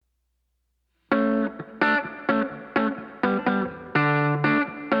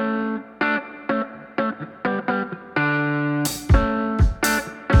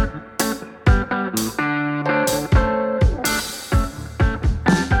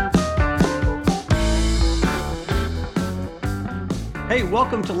Hey,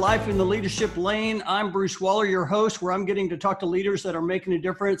 welcome to Life in the Leadership Lane. I'm Bruce Waller, your host, where I'm getting to talk to leaders that are making a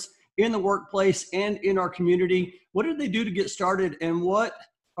difference in the workplace and in our community. What did they do to get started, and what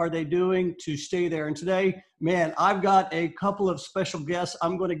are they doing to stay there? And today, man, I've got a couple of special guests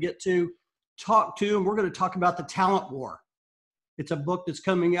I'm going to get to talk to, and we're going to talk about the talent war. It's a book that's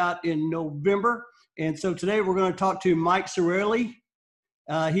coming out in November. And so today we're going to talk to Mike Sarraille.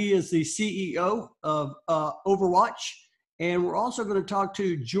 He is the CEO of Overwatch. And we're also going to talk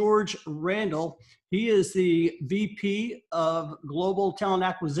to George Randall. He is the VP of Global Talent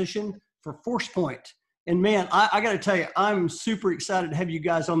Acquisition for ForcePoint. And man, I got to tell you, I'm super excited to have you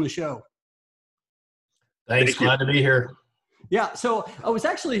guys on the show. Thanks, glad to be here. Yeah, so I was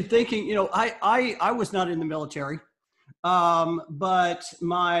actually thinking, you know, I was not in the military, but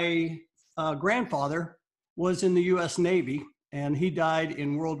my grandfather was in the U.S. Navy, and he died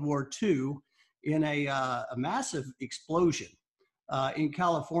in World War II. In a massive explosion in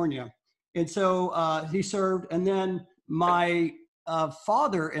California. And so he served. And then my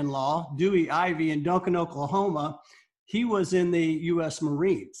father-in-law, Dewey Ivey in Duncan, Oklahoma, he was in the U.S.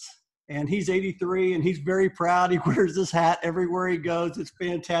 Marines. And he's 83 and he's very proud. He wears this hat everywhere he goes. It's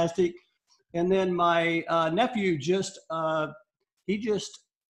fantastic. And then my nephew just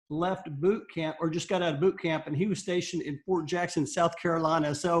left boot camp, or just got out of boot camp, and he was stationed in Fort Jackson, South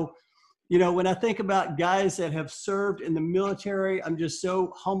Carolina. So you know, when I think about guys that have served in the military, I'm just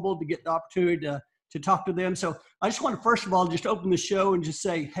so humbled to get the opportunity to talk to them. So I just want to, first of all, just open the show and just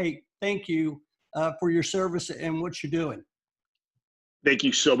say, hey, thank you for your service and what you're doing. Thank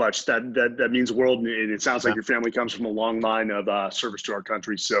you so much. That means the world. And it sounds like your family comes from a long line of service to our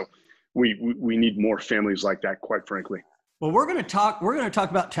country. So we need more families like that, quite frankly. Well, we're going to talk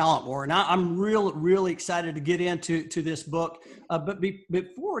about talent war, and I'm really excited to get into this book. But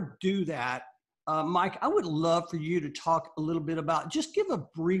before we do that, Mike, I would love for you to talk a little bit about, just give a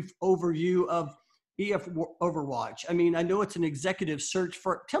brief overview of EF Overwatch. I mean, I know it's an executive search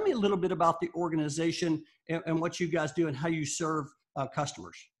firm. Tell me a little bit about the organization and what you guys do and how you serve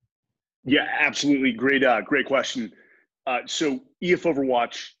customers. Yeah, absolutely. Great question. So EF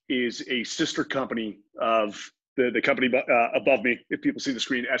Overwatch is a sister company of the company above me. If people see the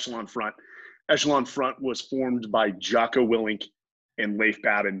screen, Echelon Front. Echelon Front was formed by Jocko Willink and Leif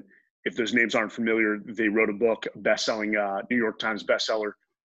Babin. If those names aren't familiar, they wrote a book, best-selling New York Times bestseller,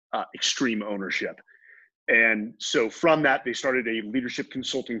 Extreme Ownership. And so from that, they started a leadership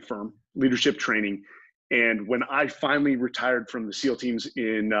consulting firm, leadership training. And when I finally retired from the SEAL teams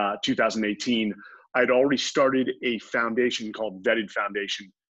in 2018, I'd already started a foundation called Vetted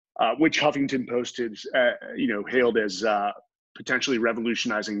Foundation, which Huffington Post has, hailed as potentially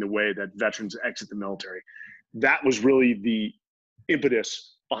revolutionizing the way that veterans exit the military. That was really the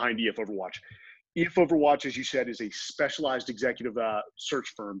impetus behind EF Overwatch. EF Overwatch, as you said, is a specialized executive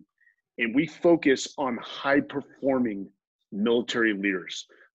search firm, and we focus on high-performing military leaders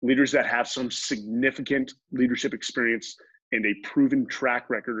that have some significant leadership experience and a proven track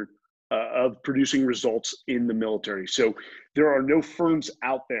record of producing results in the military. So there are no firms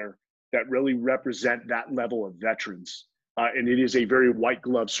out there that really represent that level of veterans. And it is a very white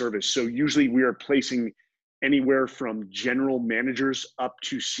glove service. So usually we are placing anywhere from general managers up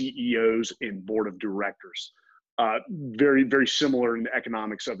to CEOs and board of directors. Very, very similar in the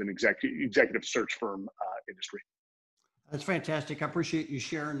economics of an executive search firm industry. That's fantastic. I appreciate you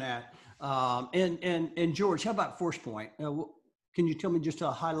sharing that. And George, how about ForcePoint? Can you tell me just a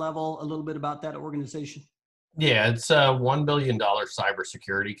high level, a little bit about that organization? Yeah, it's a $1 billion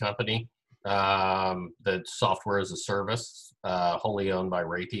cybersecurity company that software as a service, wholly owned by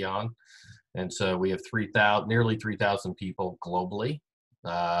Raytheon. And so we have nearly 3,000 people globally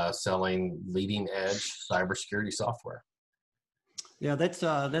selling leading edge cybersecurity software. Yeah, that's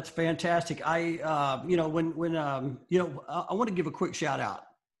fantastic. I want to give a quick shout out,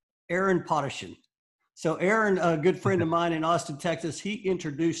 Aaron Potashin. So Aaron, a good friend of mine in Austin, Texas, he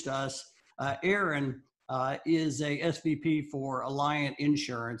introduced us. Aaron is a SVP for Alliant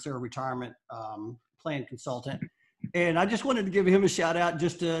Insurance, or a retirement plan consultant. And I just wanted to give him a shout out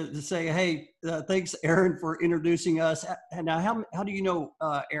just to say, hey, thanks, Aaron, for introducing us. Now, how do you know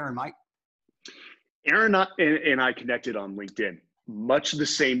Aaron, Mike? Aaron and I connected on LinkedIn, much the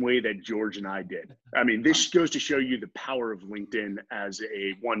same way that George and I did. I mean, this goes to show you the power of LinkedIn as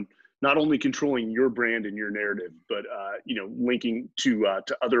not only controlling your brand and your narrative, but linking to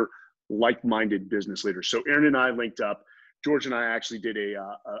other like-minded business leaders. So Aaron and I linked up. George and I actually did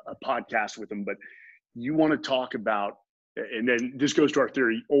a podcast with him. But you want to talk about, and then this goes to our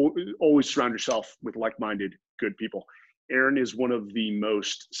theory: always surround yourself with like-minded, good people. Aaron is one of the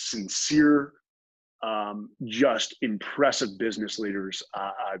most sincere, just impressive business leaders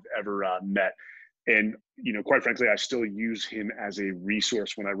I've ever met. And, quite frankly, I still use him as a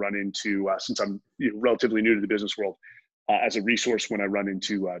resource when I run into, since I'm relatively new to the business world, as a resource when I run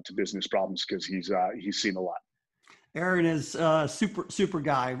into to business problems, because he's seen a lot. Aaron is super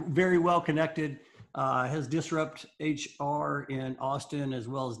guy, very well connected. Has Disrupt HR in Austin as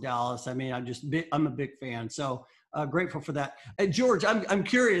well as Dallas. I mean, I'm a big fan. So grateful for that. George, I'm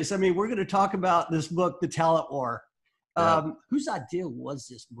curious. I mean, we're going to talk about this book, The Talent War. Whose idea was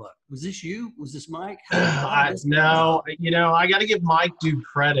this book? Was this you? Was this Mike? No, I got to give Mike due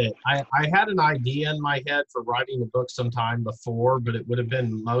credit. I had an idea in my head for writing a book sometime before, but it would have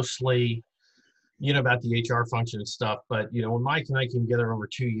been mostly, about the HR function and stuff. But, when Mike and I came together over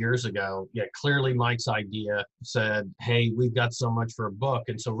 2 years ago, clearly Mike's idea said, hey, we've got so much for a book.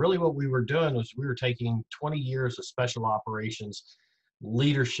 And so really what we were doing was we were taking 20 years of special operations,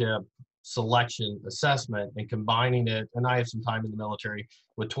 leadership, selection, assessment, and combining it, and I have some time in the military,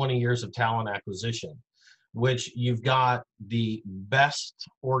 with 20 years of talent acquisition, which you've got the best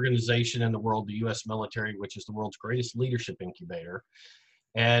organization in the world, the U.S. military, which is the world's greatest leadership incubator.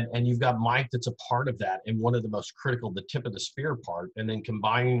 And you've got Mike that's a part of that, and one of the most critical, the tip of the spear part, and then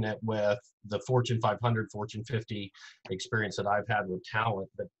combining it with the Fortune 500, Fortune 50 experience that I've had with talent.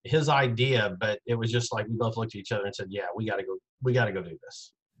 But his idea, but it was just like we both looked at each other and said, yeah, we got to go do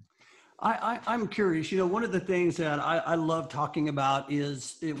this. I'm curious, one of the things that I love talking about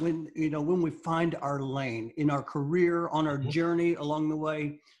is when we find our lane in our career, on our journey along the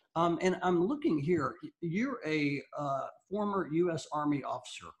way. And I'm looking here, you're a former U.S. Army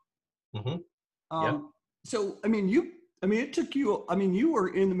officer. So, it took you, you were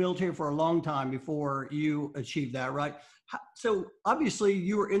in the military for a long time before you achieved that, right? So obviously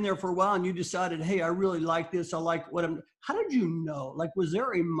you were in there for a while and you decided, hey, I really like this. I like what how did you know? Like, was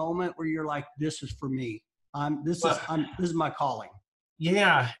there a moment where you're like, this is for me? This is my calling.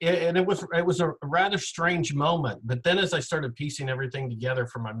 Yeah. And it was a rather strange moment, but then as I started piecing everything together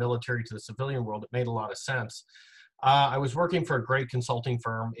from my military to the civilian world, it made a lot of sense. I was working for a great consulting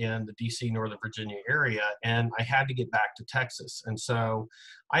firm in the DC, Northern Virginia area, and I had to get back to Texas. And so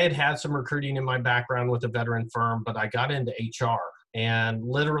I had some recruiting in my background with a veteran firm, but I got into HR and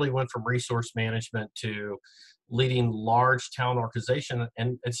literally went from resource management to leading large talent organization.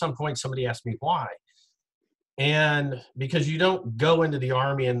 And at some point, somebody asked me why. And because you don't go into the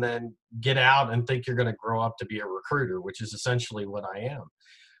Army and then get out and think you're going to grow up to be a recruiter, which is essentially what I am.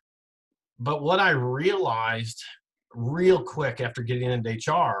 But what I realized real quick after getting into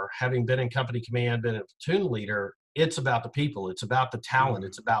HR, having been in company command, been a platoon leader, it's about the people, it's about the talent,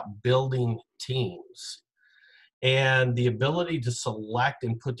 it's about building teams. And the ability to select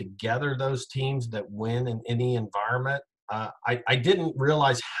and put together those teams that win in any environment, I didn't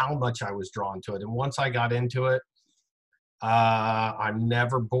realize how much I was drawn to it. And once I got into it, I'm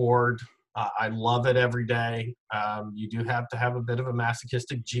never bored. I love it every day. You do have to have a bit of a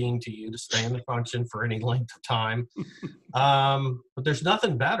masochistic gene to you to stay in the function for any length of time. But there's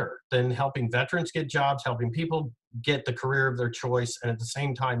nothing better than helping veterans get jobs, helping people get the career of their choice, and at the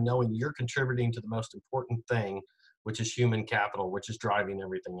same time knowing you're contributing to the most important thing, which is human capital, which is driving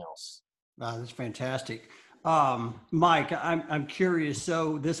everything else. Wow, that's fantastic. Mike, I'm curious.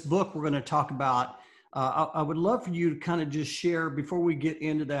 So this book we're going to talk about, I would love for you to kind of just share, before we get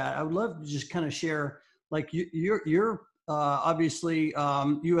into that, I would love to just kind of share, like you're obviously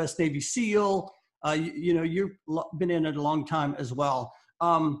U.S. Navy SEAL, you've been in it a long time as well.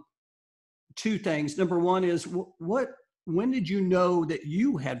 Two things. Number one is when did you know that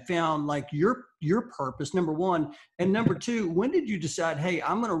you had found like your purpose, number one? And number two, when did you decide, hey,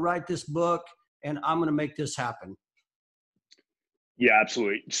 I'm going to write this book and I'm going to make this happen? Yeah,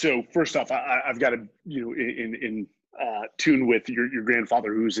 absolutely. So first off, I've got to, in tune with your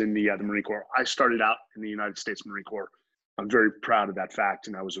grandfather who's in the Marine Corps. I started out in the United States Marine Corps. I'm very proud of that fact.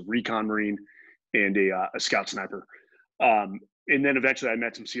 And I was a recon Marine and a scout sniper. And then eventually I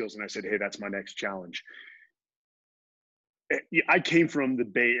met some SEALs and I said, hey, that's my next challenge. I came from the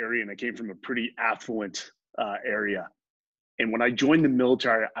Bay Area and I came from a pretty affluent area. And when I joined the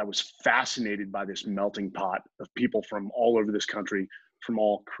military, I was fascinated by this melting pot of people from all over this country, from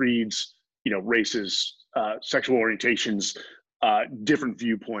all creeds, races, sexual orientations, different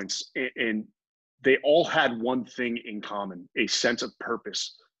viewpoints. And they all had one thing in common, a sense of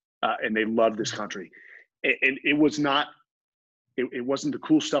purpose. And they loved this country. And it wasn't the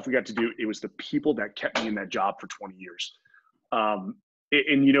cool stuff we got to do. It was the people that kept me in that job for 20 years.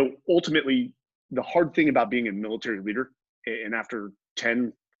 Ultimately, the hard thing about being a military leader, and after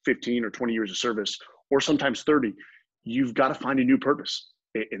 10, 15, or 20 years of service, or sometimes 30, you've got to find a new purpose.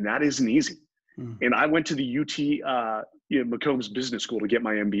 And that isn't easy. And I went to the UT, McCombs Business School to get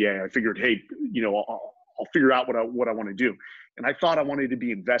my MBA. I figured, hey, I'll figure out what I want to do. And I thought I wanted to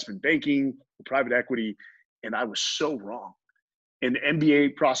be investment banking, private equity, and I was so wrong. And the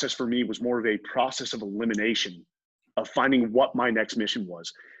MBA process for me was more of a process of elimination, of finding what my next mission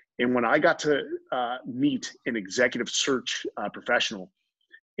was. And when I got to meet an executive search professional,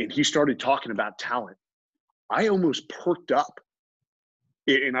 and he started talking about talent, I almost perked up.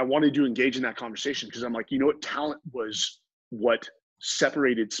 And I wanted to engage in that conversation because I'm like, talent was what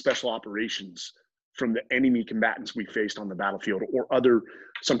separated special operations from the enemy combatants we faced on the battlefield, or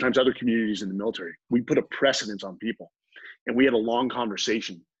sometimes other communities in the military. We put a precedence on people, and we had a long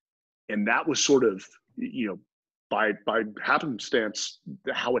conversation. And that was sort of, by happenstance,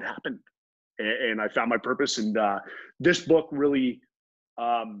 how it happened. And I found my purpose. And this book really,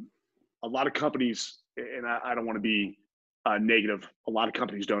 a lot of companies, and I don't want to be negative, a lot of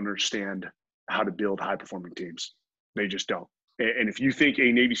companies don't understand how to build high performing teams. They just don't. And if you think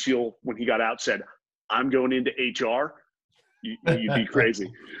a Navy SEAL, when he got out, said, I'm going into HR, you'd be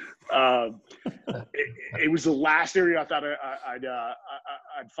crazy. It was the last area I thought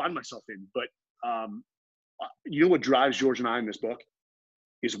I'd find myself in. But what drives George and I in this book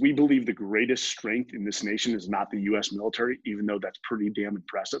is we believe the greatest strength in this nation is not the U.S. military, even though that's pretty damn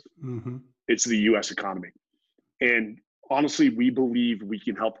impressive. Mm-hmm. It's the U.S. economy. And honestly, we believe we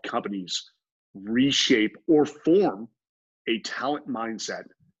can help companies reshape or form a talent mindset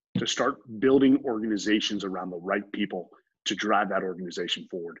to start building organizations around the right people to drive that organization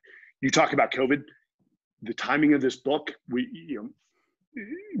forward. You talk about COVID, the timing of this book, we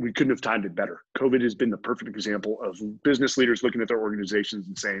couldn't have timed it better. COVID has been the perfect example of business leaders looking at their organizations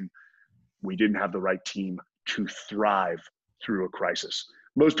and saying, we didn't have the right team to thrive through a crisis.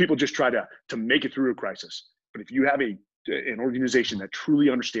 Most people just try to make it through a crisis. But if you have an organization that truly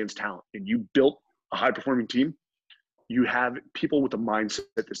understands talent and you built a high performing team, you have people with a mindset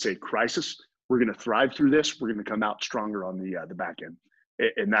that say, crisis, we're going to thrive through this. We're going to come out stronger on the back end.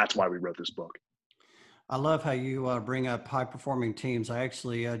 And that's why we wrote this book. I love how you bring up high performing teams. I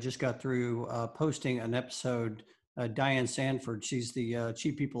actually just got through posting an episode. Diane Sanford, she's the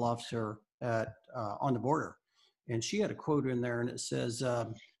Chief People Officer at On the Border. And she had a quote in there, and it says,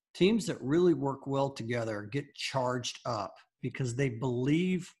 teams that really work well together get charged up because they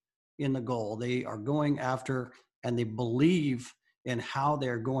believe in the goal they are going after, and they believe in how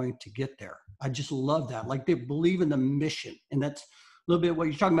they're going to get there. I just love that. Like, they believe in the mission. And that's a little bit what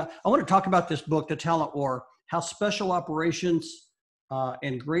you're talking about. I want to talk about this book, The Talent War, how special operations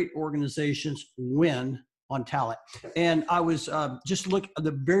and great organizations win on talent. And I was just look at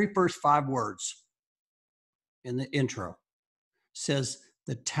the very first 5 words in the intro says,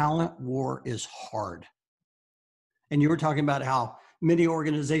 the talent war is hard. And you were talking about how many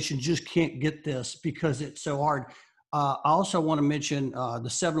organizations just can't get this because it's so hard. I also want to mention the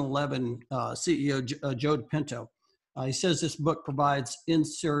 7-Eleven CEO, Joe DePinto. He says this book provides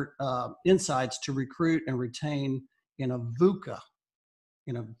insights to recruit and retain in a VUCA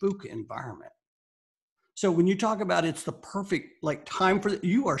environment. So when you talk about it's the perfect time for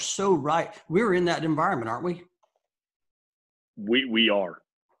you are so right. We're in that environment, aren't we? We are.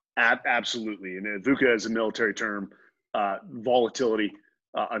 Absolutely. And VUCA is a military term, volatility,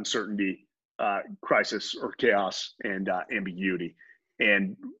 uncertainty, crisis or chaos, and ambiguity.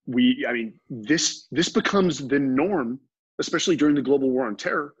 And this becomes the norm, especially during the global war on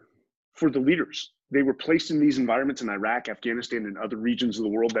terror, for the leaders. They were placed in these environments in Iraq, Afghanistan, and other regions of the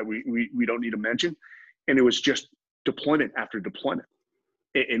world that we don't need to mention. And it was just deployment after deployment.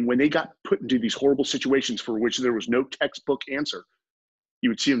 And when they got put into these horrible situations for which there was no textbook answer, you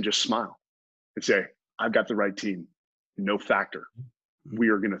would see them just smile and say, I've got the right team, no factor. We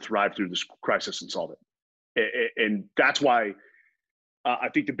are going to thrive through this crisis and solve it. And that's why I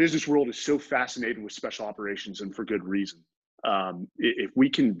think the business world is so fascinated with special operations, and for good reason. If we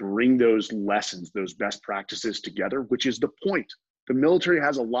can bring those lessons, those best practices together, which is the point. The military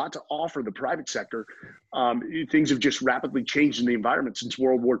has a lot to offer the private sector. Things have just rapidly changed in the environment since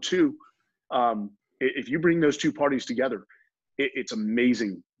World War II. If you bring those two parties together, it's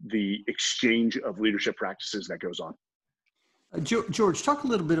amazing the exchange of leadership practices that goes on. George, talk a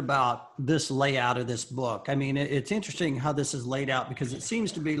little bit about this layout of this book. I mean, it's interesting how this is laid out because it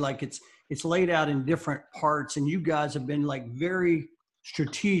seems to be like it's laid out in different parts, and you guys have been very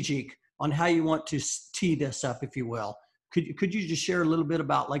strategic on how you want to tee this up, if you will. Could you just share a little bit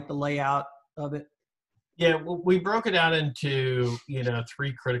about the layout of it? Yeah, well, we broke it out into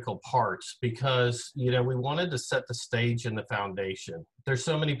 3 critical parts because we wanted to set the stage and the foundation. There's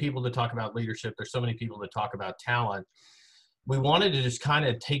so many people that talk about leadership. There's so many people that talk about talent. we wanted to just kind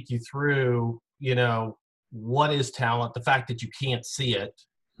of take you through, what is talent, the fact that you can't see it.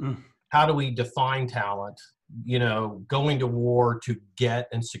 How do we define talent, going to war to get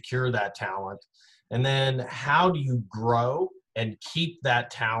and secure that talent? And then how do you grow and keep that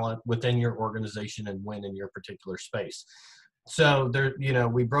talent within your organization and win in your particular space? So there,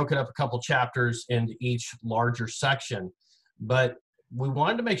 we broke it up a couple chapters into each larger section, but we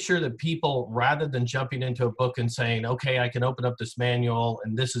wanted to make sure that people, rather than jumping into a book and saying, okay, I can open up this manual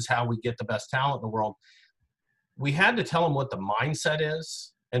and this is how we get the best talent in the world, we had to tell them what the mindset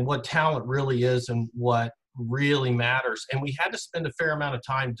is and what talent really is and what really matters. And we had to spend a fair amount of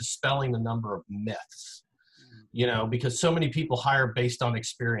time dispelling a number of myths, because so many people hire based on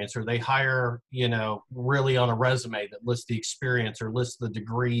experience, or they hire, really on a resume that lists the experience or lists the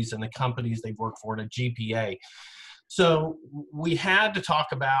degrees and the companies they've worked for and a GPA. So we had to talk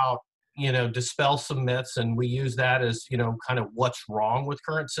about, dispel some myths, and we use that as, kind of what's wrong with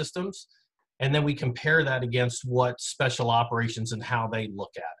current systems. And then we compare that against what special operations and how they look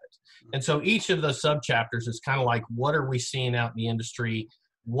at it. And so each of those subchapters is kind of like, what are we seeing out in the industry?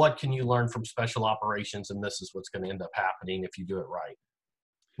 What can you learn from special operations? And this is what's going to end up happening if you do it right.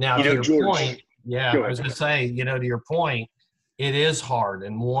 Now, to your George, point, I was going to say, to your point, it is hard.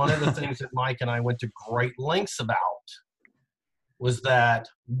 And one of the things that Mike and I went to great lengths about was that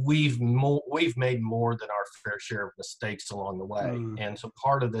we've made more than our fair share of mistakes along the way. And so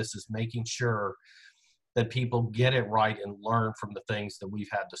part of this is making sure that people get it right and learn from the things that we've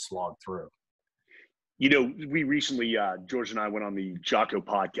had to slog through. We recently, George and I went on the Jocko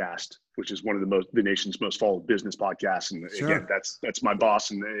podcast, which is one of the nation's most followed business podcasts. And again, that's my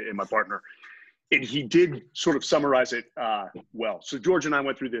boss and my partner. And he did sort of summarize it well. So George and I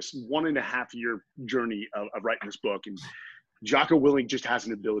went through this 1.5 year journey of writing this book. And Jocko Willink just has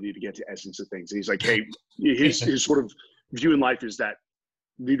an ability to get to essence of things. And he's like, hey, his sort of view in life is that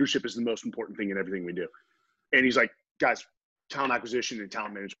leadership is the most important thing in everything we do. And he's like, guys, talent acquisition and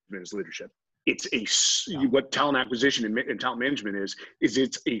talent management is leadership. What talent acquisition and talent management is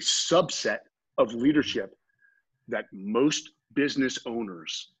it's a subset of leadership that most business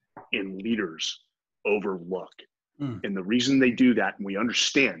owners and leaders overlook. And the reason they do that, and we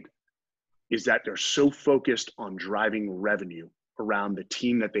understand, is that they're so focused on driving revenue around the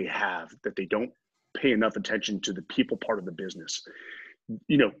team that they have that they don't pay enough attention to the people part of the business.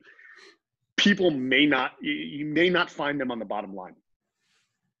 People you may not find them on the bottom line,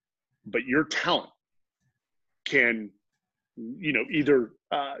 but your talent can, either,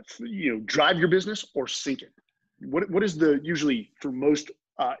 drive your business or sink it. What is usually for most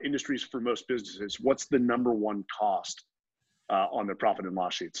industries, for most businesses, what's the number one cost on their profit and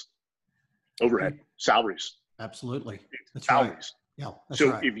loss sheets? Overhead, salaries. Absolutely. That's salaries. Right. Yeah. That's so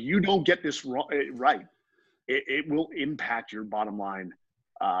right. If you don't get this right, it will impact your bottom line,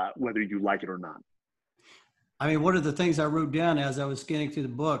 whether you like it or not. I mean, one of the things I wrote down as I was scanning through the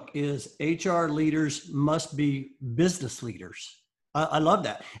book is HR leaders must be business leaders. I love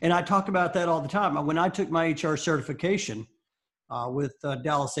that. And I talk about that all the time. When I took my HR certification with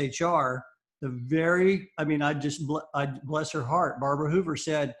Dallas HR, I bless her heart, Barbara Hoover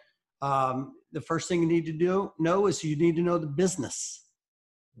said, the first thing you need to know is you need to know the business.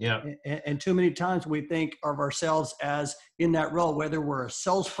 Yeah. And too many times we think of ourselves as in that role, whether we're a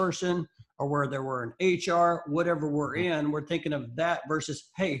salesperson or whether we're in HR, whatever we're in, we're thinking of that versus,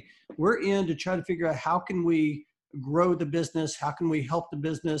 hey, we're in to try to figure out how can we grow the business? How can we help the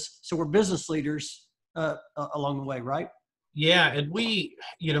business? So we're business leaders along the way, right? Yeah. And we,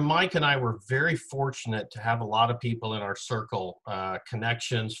 Mike and I were very fortunate to have a lot of people in our circle,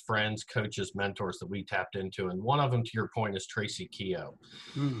 connections, friends, coaches, mentors that we tapped into. And one of them, to your point, is Tracy Keogh.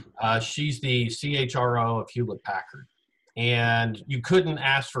 She's the CHRO of Hewlett Packard. And you couldn't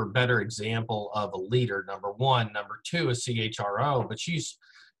ask for a better example of a leader, number one. Number two, a CHRO, but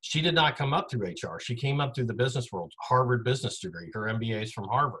she did not come up through HR. She came up through the business world, Harvard business degree. Her MBA is from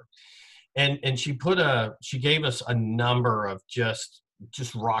Harvard. And she gave us a number of just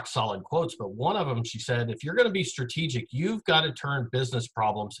rock solid quotes. But one of them, she said, if you're going to be strategic, you've got to turn business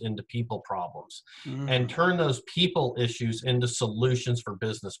problems into people problems and turn those people issues into solutions for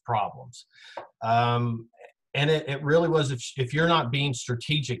business problems. And it really was, if you're not being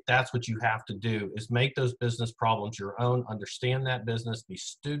strategic, that's what you have to do, is make those business problems your own, understand that business, be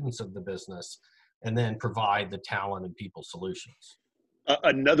students of the business, and then provide the talent and people solutions.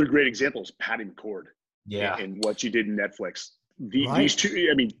 Another great example is Patty McCord. Yeah. And what you did in Netflix. These two,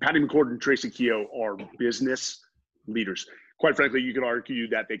 Patty McCord and Tracy Keogh are business leaders. Quite frankly, you could argue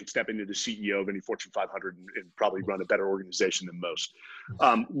that they could step into the CEO of any Fortune 500 and probably run a better organization than most.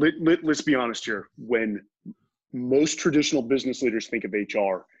 Let's be honest here. When most traditional business leaders think of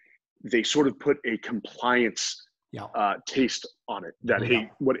HR, they sort of put a compliance taste on it. That,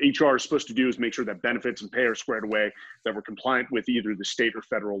 hey, what HR is supposed to do is make sure that benefits and pay are squared away, that we're compliant with either the state or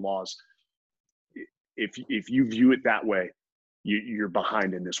federal laws. If you view it that way, you're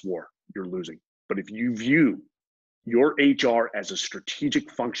behind in this war. You're losing. But if you view your HR as a strategic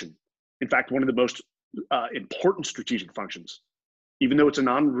function, in fact, one of the most important strategic functions, even though it's a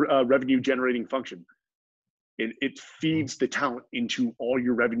non-revenue generating function, it feeds the talent into all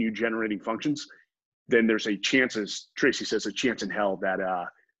your revenue generating functions, then there's a chance, as Tracy says, a chance in hell that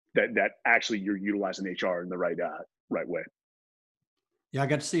that actually you're utilizing HR in the right way. Yeah, I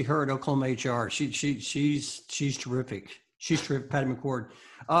got to see her at Oklahoma HR. She's terrific. She's terrific, Patty McCord.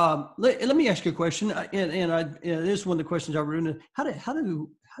 Let me ask you a question, and this is one of the questions I wrote. How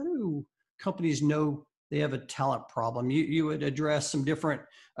do companies know they have a talent problem? You would address some different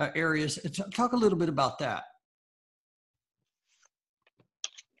areas. Talk a little bit about that.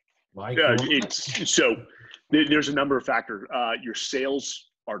 Mike, so there's a number of factors. Your sales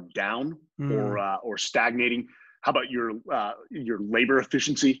are down or stagnating. How about your labor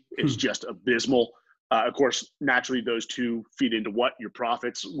efficiency is just abysmal. Of course, naturally, those two feed into what? Your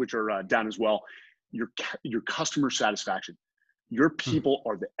profits, which are down as well. Your customer satisfaction. Your people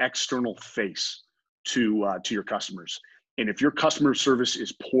are the external face to your customers, and if your customer service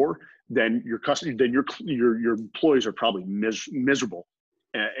is poor, then your employees are probably miserable,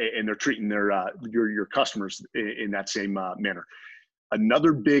 and they're treating your customers in that same manner.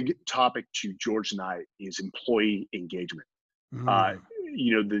 Another big topic to George and I is employee engagement.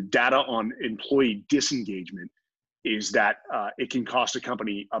 The data on employee disengagement is that it can cost a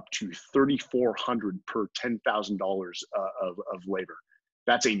company up to $3,400 per $10,000 of labor.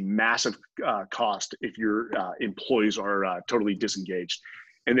 That's a massive cost if your employees are totally disengaged.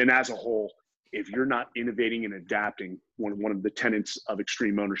 And then as a whole, if you're not innovating and adapting, one of the tenets of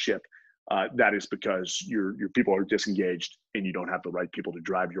extreme ownership, that is because your people are disengaged and you don't have the right people to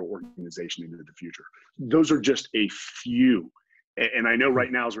drive your organization into the future. Those are just a few. And I know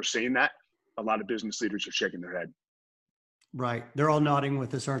right now, as we're saying that, a lot of business leaders are shaking their head. Right. They're all nodding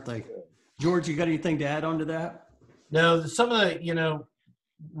with us, aren't they? George, you got anything to add on to that? No, some of the,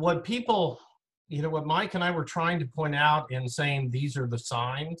 what people, what Mike and I were trying to point out in saying these are the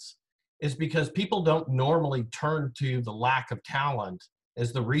signs is because people don't normally turn to the lack of talent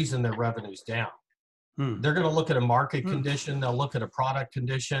as the reason their revenue's down. They're going to look at a market condition. They'll look at a product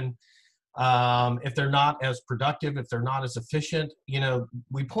condition. If they're not as productive, if they're not as efficient,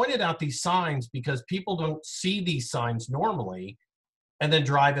 we pointed out these signs because people don't see these signs normally and then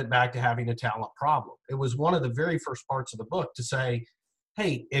drive it back to having a talent problem. It was one of the very first parts of the book to say,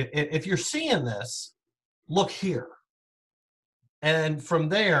 hey, if you're seeing this, look here. And from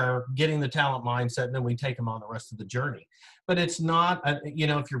there, getting the talent mindset, and then we take them on the rest of the journey. But it's not,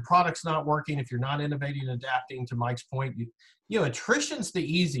 if your product's not working, if you're not innovating and adapting, to Mike's point, attrition's the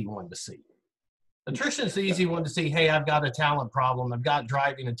easy one to see. Attrition's the easy one to see. Hey, I've got a talent problem. I've got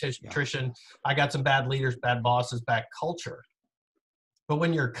driving attrition. I got some bad leaders, bad bosses, bad culture. But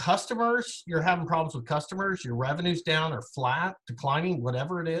when your customers, you're having problems with customers, your revenue's down or flat, declining,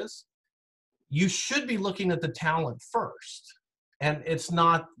 whatever it is, you should be looking at the talent first. And it's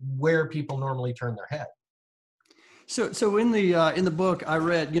not where people normally turn their head. So in the book I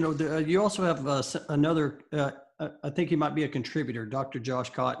read, you also have another. I think he might be a contributor, Dr.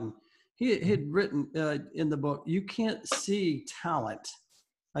 Josh Cotton. He had written in the book, you can't see talent.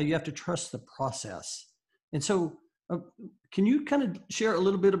 You have to trust the process. And so, can you kind of share a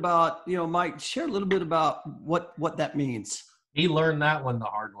little bit about, Mike, share a little bit about what that means? He learned that one the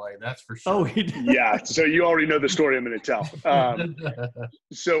hard way, that's for sure. Oh, he did. Yeah, so you already know the story I'm going to tell.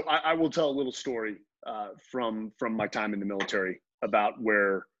 So I will tell a little story from my time in the military about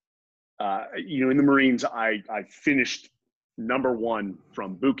where, in the Marines, I finished #1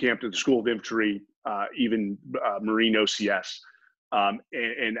 from boot camp to the School of Infantry, even Marine OCS.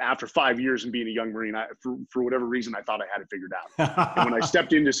 And after 5 years and being a young Marine, for whatever reason, I thought I had it figured out. And when I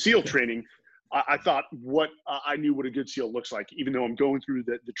stepped into SEAL training, I thought I knew what a good SEAL looks like, even though I'm going through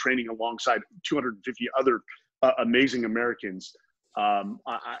the training alongside 250 other amazing Americans. I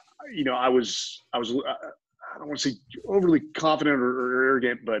was I don't want to say overly confident or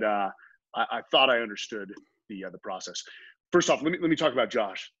arrogant, but I thought I understood the process. First off, let me talk about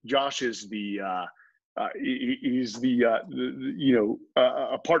Josh. Josh is he's a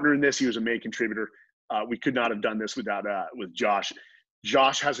partner in this. He was a main contributor. We could not have done this with Josh.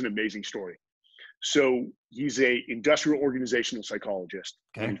 Josh has an amazing story. So he's a industrial organizational psychologist.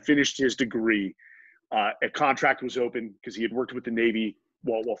 Okay. When he finished his degree, a contract was open because he had worked with the Navy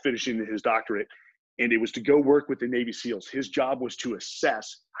while finishing his doctorate. And it was to go work with the Navy SEALs. His job was to assess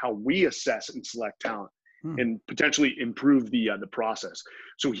how we assess and select talent and potentially improve the process.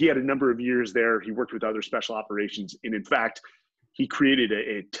 So he had a number of years there. He worked with other special operations. And in fact, he created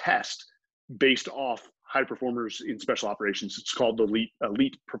a test based off high performers in special operations. It's called the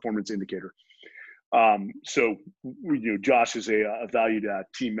Elite Performance Indicator. So, Josh is a valued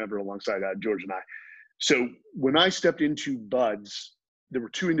team member alongside George and I. So when I stepped into BUD/S, there were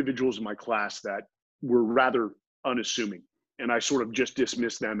two individuals in my class that were rather unassuming. And I sort of just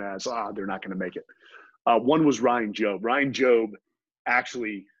dismissed them as, they're not going to make it. One was Ryan Jobe. Ryan Jobe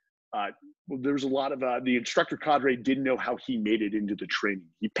actually, there was a lot of, the instructor cadre didn't know how he made it into the training.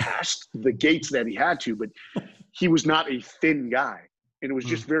 He passed the gates that he had to, but he was not a thin guy. And it was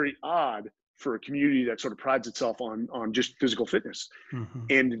just very odd for a community that sort of prides itself on just physical fitness.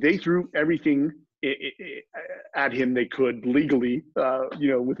 And they threw everything at him they could legally,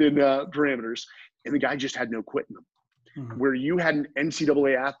 within parameters. And the guy just had no quit in him. Where you had an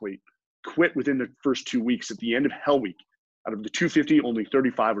NCAA athlete quit within the first 2 weeks at the end of Hell Week. Out of the 250, only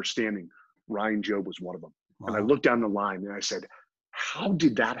 35 are standing. Ryan Jobe was one of them. Wow. And I looked down the line and I said, how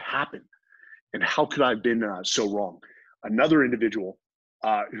did that happen? And how could I have been so wrong? Another individual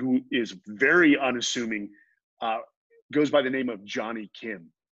who is very unassuming goes by the name of Johnny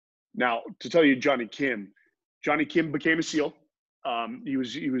Kim. Now, to tell you Johnny Kim became a SEAL. He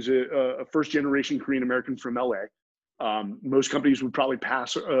was a first generation Korean American from LA. Most companies would probably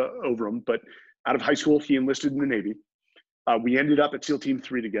pass over him, but out of high school, he enlisted in the Navy. We ended up at SEAL Team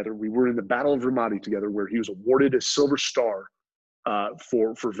 3 together. We were in the Battle of Ramadi together, where he was awarded a Silver Star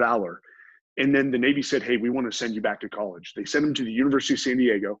for valor. And then the Navy said, hey, we want to send you back to college. They sent him to the University of San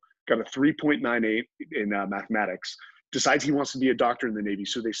Diego, got a 3.98 in mathematics, decides he wants to be a doctor in the Navy.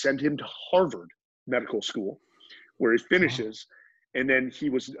 So they send him to Harvard Medical School, where he finishes. And then he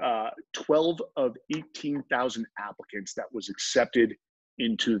was 12 of 18,000 applicants that was accepted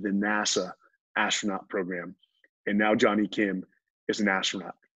into the NASA astronaut program. And now Johnny Kim is an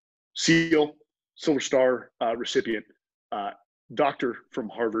astronaut. SEAL, Silver Star recipient, doctor from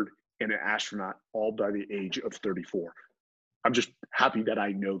Harvard, and an astronaut, all by the age of 34. I'm just happy that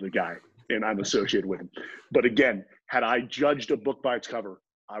I know the guy and I'm associated with him. But again, had I judged a book by its cover,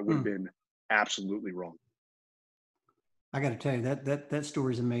 I would have been absolutely wrong. I got to tell you, that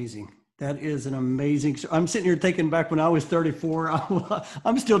story is amazing. That is an amazing. I'm sitting here thinking back when I was 34.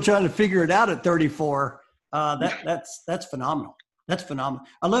 I'm still trying to figure it out at 34. That's phenomenal. That's phenomenal.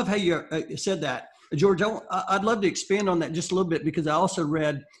 I love how you said that, George. I'd love to expand on that just a little bit, because I also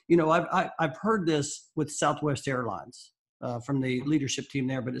read, I've heard this with Southwest Airlines from the leadership team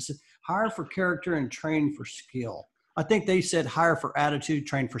there, but it's hire for character and train for skill. I think they said hire for attitude,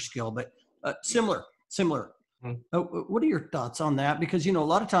 train for skill, but similar. What are your thoughts on that? Because, a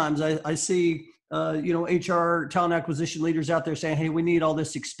lot of times I see, HR talent acquisition leaders out there saying, hey, we need all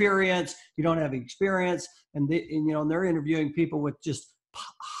this experience. You don't have experience. And they're interviewing people with just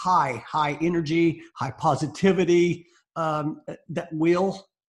high energy, high positivity, that will,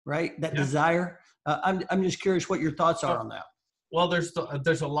 right? That desire. I'm just curious what your thoughts are on that. Well,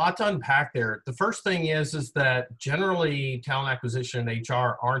 there's a lot to unpack there. The first thing is that generally talent acquisition and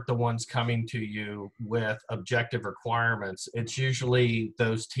HR aren't the ones coming to you with objective requirements. It's usually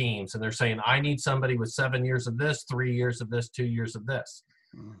those teams, and they're saying, I need somebody with 7 years of this, 3 years of this, 2 years of this.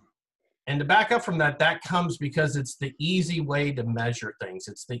 And to back up from that, that comes because it's the easy way to measure things.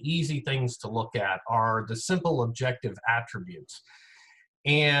 It's the easy things to look at are the simple objective attributes.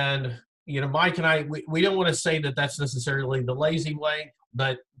 And Mike and I, we don't want to say that that's necessarily the lazy way,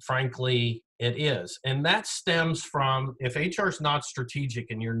 but frankly, it is. And that stems from, if HR is not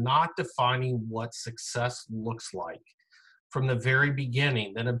strategic and you're not defining what success looks like from the very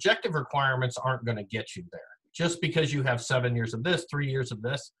beginning, then objective requirements aren't going to get you there. Just because you have 7 years of this, 3 years of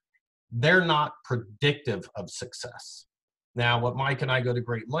this, they're not predictive of success. Now, what Mike and I go to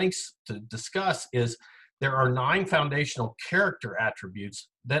great lengths to discuss is there are 9 foundational character attributes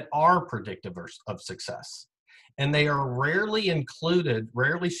that are predictive of success. And they are rarely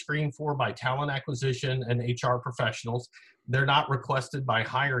screened for by talent acquisition and HR professionals. They're not requested by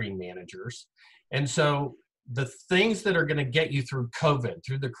hiring managers. And so the things that are going to get you through COVID,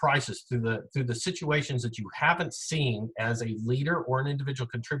 through the crisis, through the situations that you haven't seen as a leader or an individual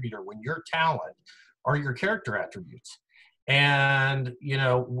contributor when you're talent, are your character attributes. And,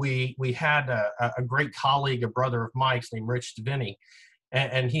 we had a great colleague, a brother of Mike's named Rich Deviney,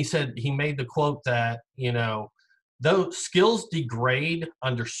 and he said, he made the quote that, those skills degrade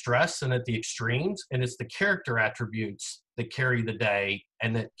under stress and at the extremes, and it's the character attributes that carry the day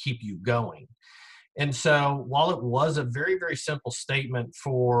and that keep you going. And so while it was a very, very simple statement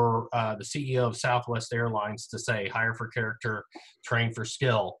for the CEO of Southwest Airlines to say, hire for character, train for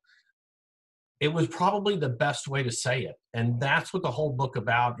skill, it was probably the best way to say it. And that's what the whole book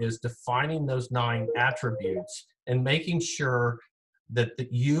about, is defining those 9 attributes and making sure that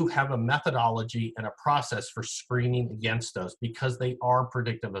you have a methodology and a process for screening against those, because they are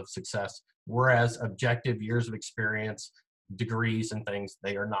predictive of success, whereas objective years of experience, degrees and things,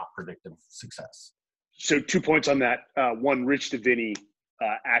 they are not predictive of success. So 2 points on that. One, Rich DeVinny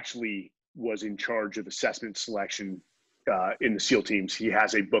actually was in charge of assessment selection in the SEAL teams. He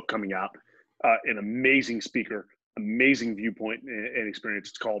has a book coming out, an amazing speaker, amazing viewpoint and experience.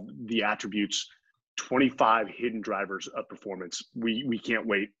 It's called The Attributes, 25 Hidden Drivers of Performance. We can't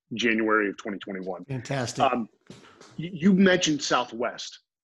wait. January of 2021. Fantastic. You mentioned Southwest.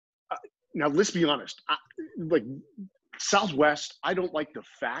 Now, let's be honest. Like Southwest, I don't like the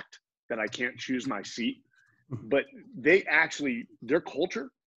fact that I can't choose my seat, but they actually, their culture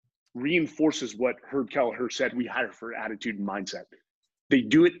reinforces what Herb Kelleher said: we hire for attitude and mindset. They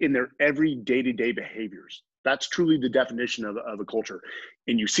do it in their every day-to-day behaviors. That's truly the definition of a culture.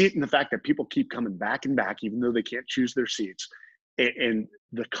 And you see it in the fact that people keep coming back and back, even though they can't choose their seats. And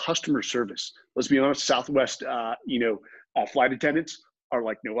the customer service, let's be honest, Southwest, flight attendants are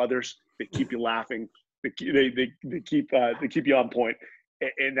like no others. They keep you laughing. They keep you on point.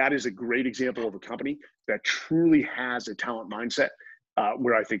 And that is a great example of a company that truly has a talent mindset,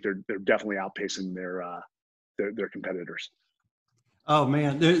 where I think they're definitely outpacing their competitors. Oh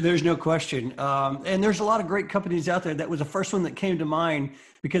man, there's no question. And there's a lot of great companies out there. That was the first one that came to mind,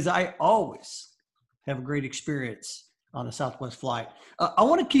 because I always have a great experience on a Southwest flight. I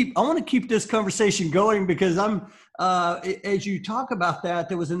want to keep this conversation going, because as you talk about that,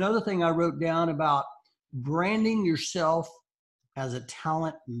 there was another thing I wrote down about branding yourself as a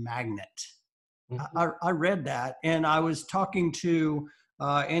talent magnet. Mm-hmm. I read that, and I was talking to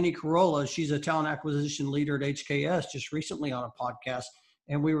Annie Corolla. She's a talent acquisition leader at HKS, just recently on a podcast.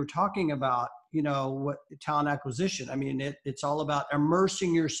 And we were talking about, what talent acquisition. I mean, it's all about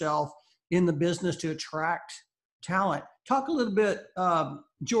immersing yourself in the business to attract talent. Talk a little bit,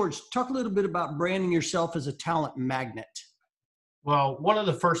 George, about branding yourself as a talent magnet. Well, one of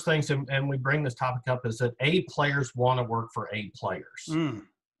the first things, and we bring this topic up, is that A players want to work for A players. Mm.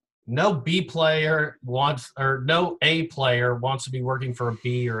 No B player wants, or no A player wants to be working for a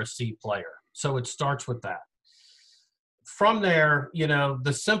B or a C player. So it starts with that. From there,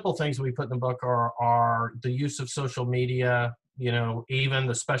 the simple things we put in the book are the use of social media. Even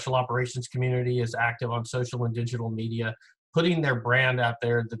the special operations community is active on social and digital media, putting their brand out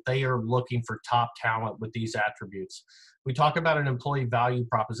there that they are looking for top talent with these attributes. We talk about an employee value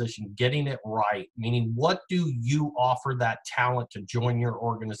proposition, getting it right, meaning what do you offer that talent to join your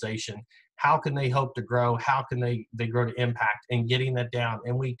organization? How can they hope to grow? How can they grow to impact, and getting that down?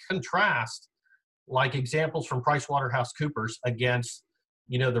 And we contrast like examples from PricewaterhouseCoopers against,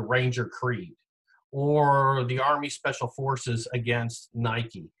 the Ranger Creed, or the Army Special Forces against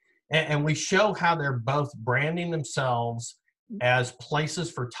Nike. And we show how they're both branding themselves as places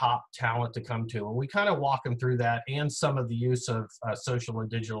for top talent to come to. And we kind of walk them through that, and some of the use of social and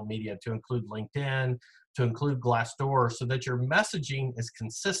digital media, to include LinkedIn, to include Glassdoor, so that your messaging is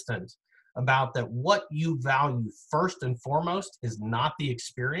consistent about that what you value first and foremost is not the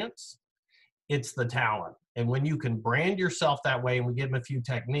experience, it's the talent. And when you can brand yourself that way, and we give them a few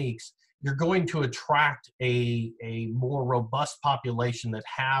techniques, you're going to attract a more robust population that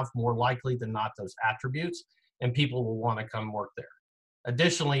have, more likely than not, those attributes, and people will want to come work there.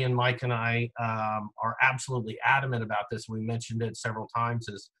 Additionally, and Mike and I are absolutely adamant about this, we mentioned it several times,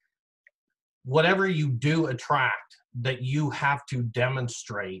 is whatever you do attract, that you have to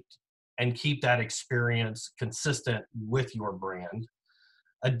demonstrate and keep that experience consistent with your brand.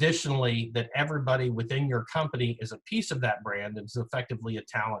 Additionally, that everybody within your company is a piece of that brand and is effectively a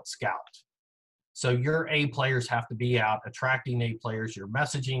talent scout. So your A players have to be out attracting A players. Your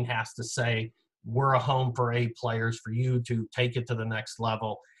messaging has to say, we're a home for A players, for you to take it to the next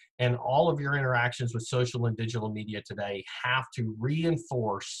level. And all of your interactions with social and digital media today have to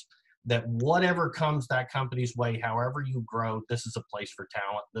reinforce that whatever comes that company's way, however you grow, this is a place for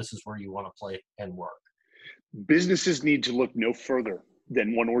talent. This is where you want to play and work. Businesses need to look no further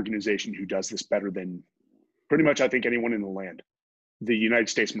than one organization who does this better than pretty much, I think, anyone in the land: the United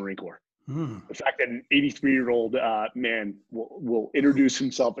States Marine Corps. The fact that an 83-year-old man will introduce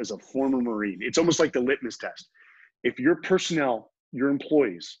himself as a former Marine, it's almost like the litmus test. If your personnel, your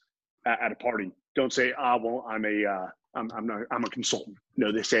employees at a party don't say, well, I'm a consultant.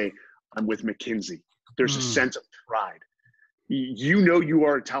 No, they say, I'm with McKinsey. There's a sense of pride. You know you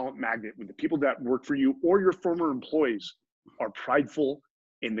are a talent magnet when the people that work for you or your former employees are prideful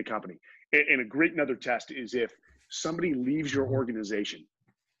in the company. And a great another test is if somebody leaves your organization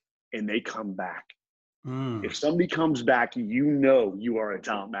and they come back. If somebody comes back, you know you are a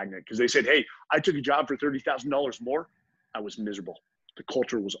talent magnet because they said, hey, I took a job for $30,000 more. I was miserable. The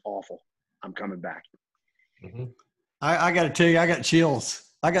culture was awful. I'm coming back. I got to tell you, I got chills.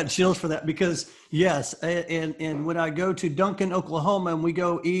 I got chills for that because yes. And when I go to Duncan, Oklahoma, and we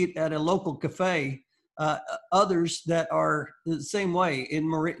go eat at a local cafe, others that are the same way in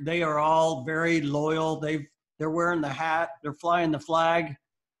Marine, they are all very loyal. They're wearing the hat, they're flying the flag.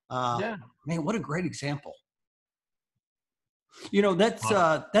 Yeah. Man, what a great example. You know,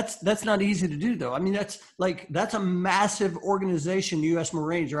 that's not easy to do though. I mean, that's a massive organization, U.S.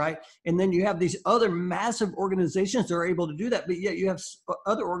 Marines, right? And then you have these other massive organizations that are able to do that, but yet you have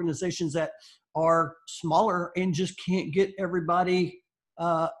other organizations that are smaller and just can't get everybody,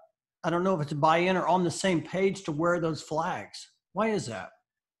 I don't know if it's a buy-in or on the same page to wear those flags. Why is that?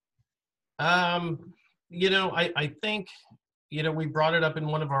 You know, I think, you know, we brought it up in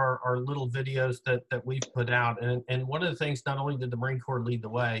one of our little videos that we've put out. And one of the things, not only did the Marine Corps lead the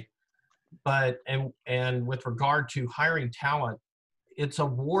way, but, and with regard to hiring talent, it's a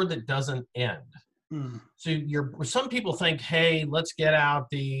war that doesn't end. So some people think, hey, let's get out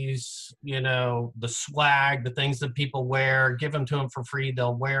these, you know, the swag, the things that people wear, give them to them for free,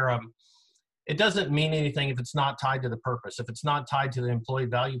 they'll wear them. It doesn't mean anything if it's not tied to the purpose, if it's not tied to the employee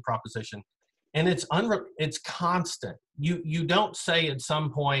value proposition. And it's constant. You don't say at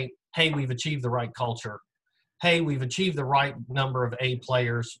some point, hey, we've achieved the right culture. Hey, we've achieved the right number of A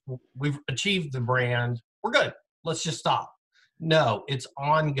players. We've achieved the brand. We're good. Let's just stop. No, it's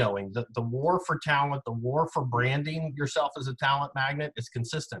ongoing. The war for talent, the war for branding yourself as a talent magnet is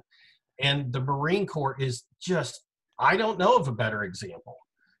consistent. And the Marine Corps is just, I don't know of a better example.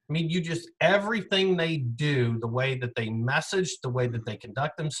 I mean, everything they do, the way that they message, the way that they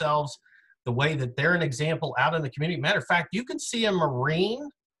conduct themselves, the way that they're an example out in the community. Matter of fact, you can see a Marine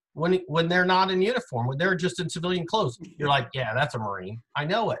when they're not in uniform, when they're just in civilian clothes. You're like, yeah, that's a Marine. I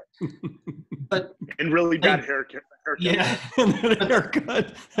know it. But and really bad haircut. Yeah.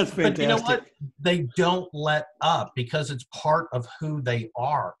 Haircut. That's fantastic. But you know what? They don't let up because it's part of who they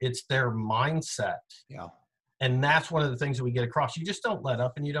are. It's their mindset. Yeah. And that's one of the things that we get across. You just don't let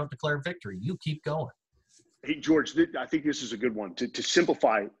up and you don't declare victory. You keep going. Hey, George, I think this is a good one to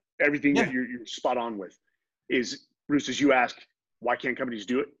simplify everything that you're spot on with is, Bruce, as you ask, why can't companies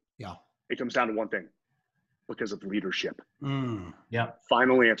do it? Yeah. It comes down to one thing, because of leadership. Yeah.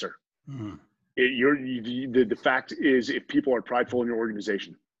 Final answer. The fact is, if people are prideful in your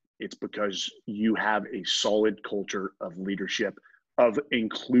organization, it's because you have a solid culture of leadership, of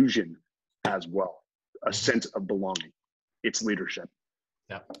inclusion as well, a sense of belonging. It's leadership.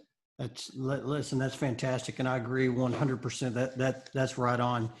 Yeah. Listen, that's fantastic. And I agree 100% that's right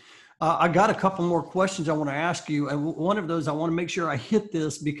on. I got a couple more questions I want to ask you. And one of those, I want to make sure I hit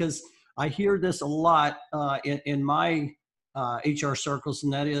this because I hear this a lot in my HR circles,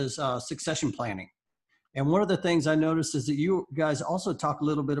 and that is succession planning. And one of the things I noticed is that you guys also talk a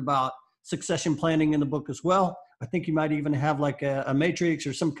little bit about succession planning in the book as well. I think you might even have like a matrix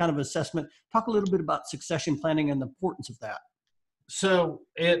or some kind of assessment. Talk a little bit about succession planning and the importance of that. So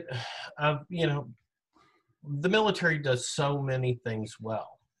you know, the military does so many things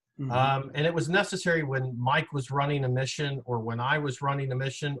well. And it was necessary when Mike was running a mission or when I was running a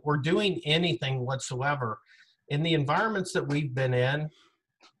mission or doing anything whatsoever. In the environments that we've been in,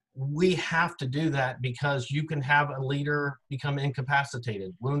 we have to do that because you can have a leader become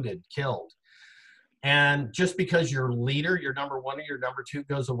incapacitated, wounded, killed. And just because your leader, your number one or your number two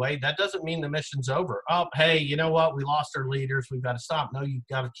goes away, that doesn't mean the mission's over. Oh, hey, you know what? We lost our leaders. We've got to stop. No, you've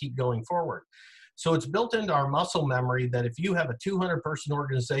got to keep going forward. So it's built into our muscle memory that if you have a 200-person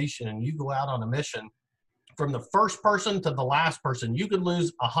organization and you go out on a mission, from the first person to the last person, you could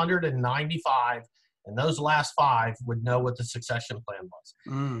lose 195, and those last 5 would know what the succession plan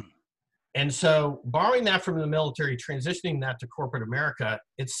was. And so borrowing that from the military, transitioning that to corporate America,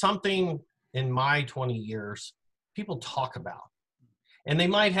 it's something in my 20 years people talk about. And they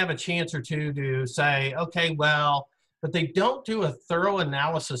might have a chance or two to say, okay, well, but they don't do a thorough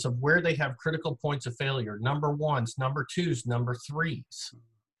analysis of where they have critical points of failure, number ones, number twos, number threes.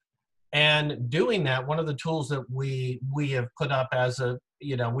 And doing that, one of the tools that we have put up as a,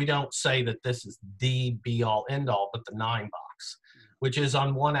 you know, we don't say that this is the be all end all, but the 9 box, which is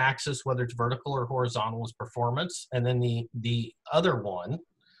on one axis, whether it's vertical or horizontal, is performance. And then the other one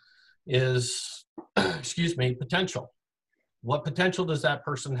is, potential. What potential does that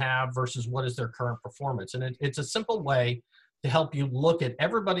person have versus what is their current performance? And it's a simple way to help you look at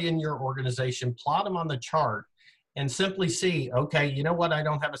everybody in your organization, plot them on the chart, and simply see, okay, you know what? I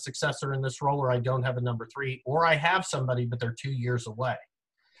don't have a successor in this role, or I don't have a number 3, or I have somebody, but they're 2 years away.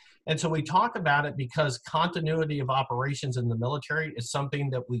 And so we talk about it because continuity of operations in the military is something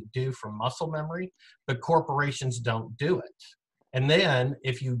that we do from muscle memory, but corporations don't do it. And then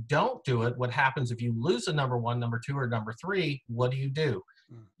if you don't do it, what happens if you lose a number 1, number 2, or number 3? What do?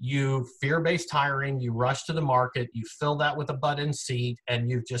 You fear-based hiring, you rush to the market, you fill that with a butt-in seat, and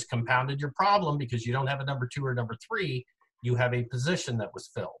you've just compounded your problem because you don't have a number 2 or number 3. You have a position that was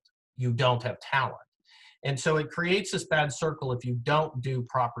filled. You don't have talent. And so it creates this bad circle if you don't do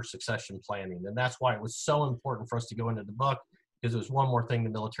proper succession planning. And that's why it was so important for us to go into the book, because there's one more thing the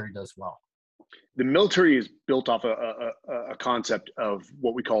military does well. The military is built off a concept of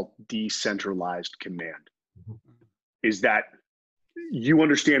what we call decentralized command. Is that you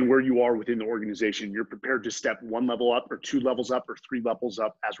understand where you are within the organization. You're prepared to step 1 level up or 2 levels up or 3 levels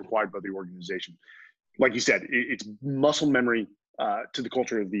up as required by the organization. Like you said, it's muscle memory to the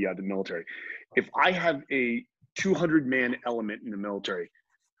culture of the military. If I have a 200-man element in the military,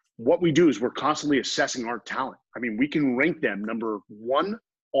 what we do is we're constantly assessing our talent. I mean, we can rank them number 1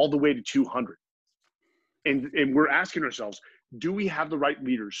 all the way to 200. And we're asking ourselves, do we have the right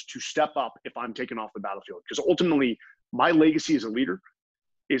leaders to step up if I'm taken off the battlefield? Because ultimately, my legacy as a leader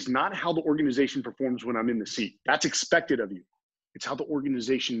is not how the organization performs when I'm in the seat. That's expected of you. It's how the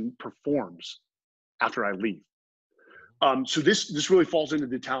organization performs after I leave. So this really falls into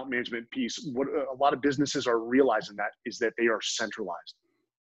the talent management piece. What a lot of businesses are realizing that is that they are centralized,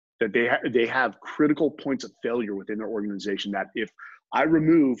 that they have critical points of failure within their organization, that if I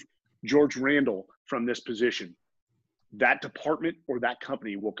remove George Randall from this position, that department or that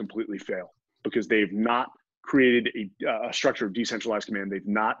company will completely fail because they've not created a structure of decentralized command. They've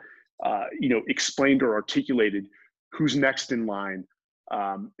not, explained or articulated who's next in line.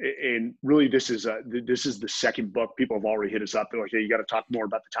 And really, this is the second book. People have already hit us up. They're like, "Hey, you got to talk more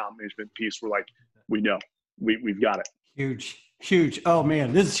about the talent management piece." We're like, "We know, we've got it." Huge. Oh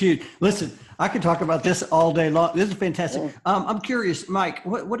man, this is huge. Listen, I could talk about this all day long. This is fantastic. I'm curious, Mike,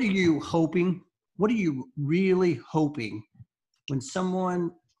 what are you hoping? What are you really hoping when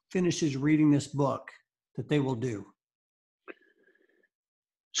someone finishes reading this book that they will do?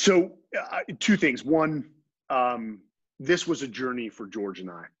 So 2 things. One, this was a journey for George and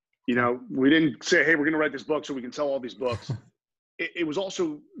I. We didn't say, "Hey, we're going to write this book so we can sell all these books." It was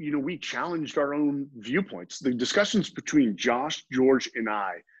also, we challenged our own viewpoints. The discussions between Josh, George, and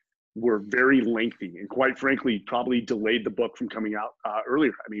I were very lengthy, and quite frankly, probably delayed the book from coming out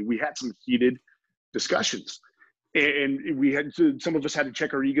earlier. I mean, we had some heated discussions, and we had to, some of us had to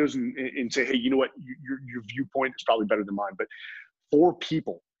check our egos and say, "Hey, you know what? Your viewpoint is probably better than mine." But for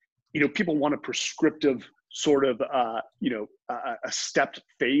people, people want a prescriptive sort of, a stepped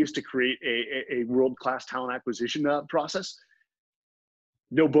phase to create a world-class talent acquisition process.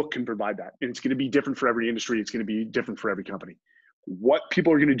 No book can provide that. And it's going to be different for every industry. It's going to be different for every company. What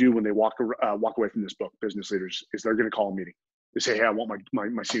people are going to do when they walk away from this book, business leaders, is they're going to call a meeting. They say, "Hey, I want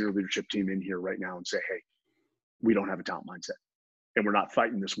my senior leadership team in here right now," and say, "Hey, we don't have a talent mindset and we're not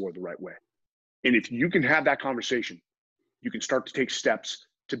fighting this war the right way." And if you can have that conversation, you can start to take steps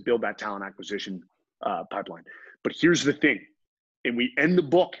to build that talent acquisition pipeline. But here's the thing. And we end the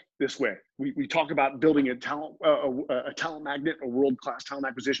book this way. We talk about building a talent magnet, a world-class talent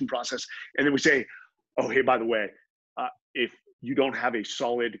acquisition process. And then we say, "Oh, hey, by the way, if you don't have a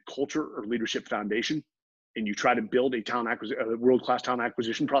solid culture or leadership foundation and you try to build a world-class talent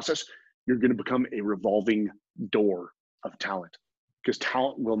acquisition process, you're going to become a revolving door of talent, because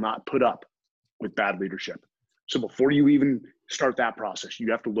talent will not put up with bad leadership." So before you even start that process, you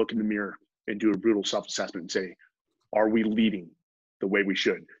have to look in the mirror and do a brutal self-assessment and say, are we leading the way we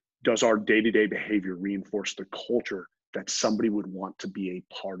should? Does our day-to-day behavior reinforce the culture that somebody would want to be a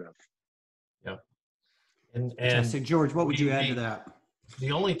part of? Yeah. And George, what would you add to that?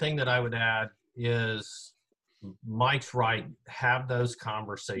 The only thing that I would add is Mike's right. Have those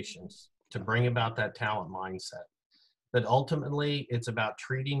conversations to bring about that talent mindset. But ultimately, it's about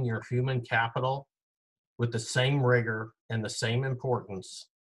treating your human capital with the same rigor and the same importance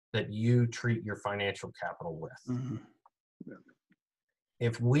that you treat your financial capital with. Mm-hmm. Yeah.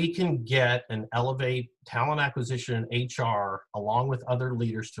 If we can get and elevate talent acquisition and HR along with other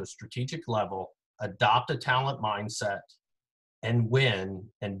leaders to a strategic level, adopt a talent mindset, and win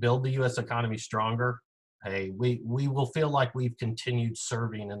and build the U.S. economy stronger, hey, we will feel like we've continued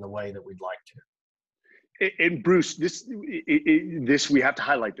serving in the way that we'd like to. And Bruce, this we have to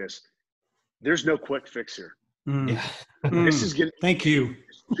highlight this. There's no quick fix here. Yeah. This is getting. Thank you.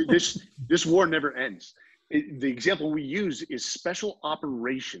 This war never ends. The example we use is special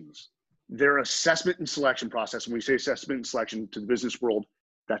operations. Their assessment and selection process, when we say assessment and selection to the business world,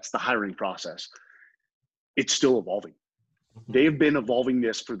 that's the hiring process. It's still evolving. They have been evolving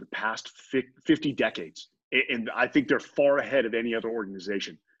this for the past 50 decades. And I think they're far ahead of any other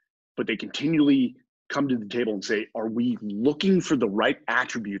organization. But they continually come to the table and say, are we looking for the right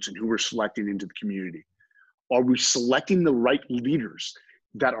attributes in who we're selecting into the community? Are we selecting the right leaders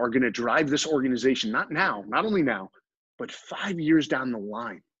that are going to drive this organization, not only now, but 5 years down the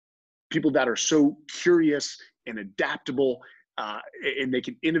line? People that are so curious and adaptable, and they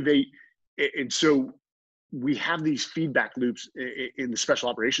can innovate. And so we have these feedback loops in the special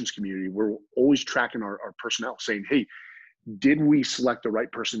operations community. We're always tracking our personnel, saying, hey, did we select the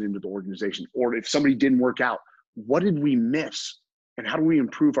right person into the organization? Or if somebody didn't work out, what did we miss? And how do we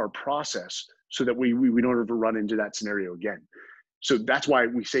improve our process so that we don't ever run into that scenario again? So that's why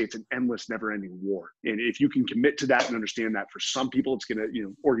we say it's an endless, never-ending war. And if you can commit to that and understand that, for some people, it's going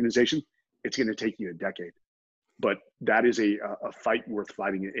to, organization, it's going to take you a decade. But that is a fight worth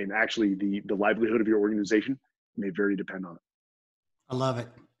fighting. And actually, the livelihood of your organization may very depend on it. I love it.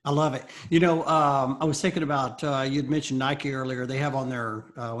 I love it. I was thinking about, you'd mentioned Nike earlier. They have on there,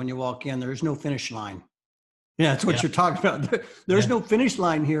 when you walk in, there's no finish line. Yeah, that's what you're talking about. There's no finish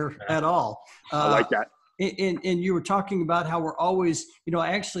line here at all. I like that. And you were talking about how we're always, I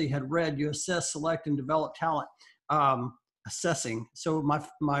actually had read you assess, select, and develop talent, assessing. So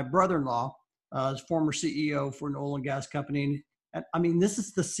my brother-in-law is former CEO for an oil and gas company. And I mean, this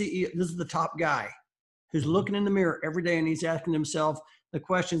is the CEO, this is the top guy who's looking in the mirror every day and he's asking himself the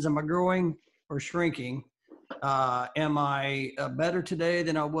questions: am I growing or shrinking? Am I better today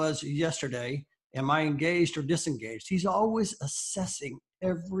than I was yesterday? Am I engaged or disengaged? He's always assessing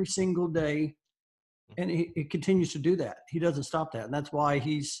every single day. And he continues to do that. He doesn't stop that. And that's why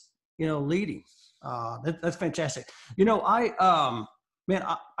he's, leading. That's fantastic.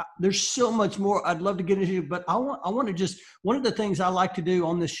 There's so much more I'd love to get into, but I want to just, one of the things I like to do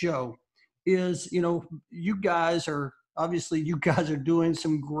on this show is, you guys are doing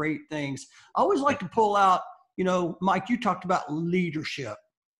some great things. I always like to pull out, Mike, you talked about leadership.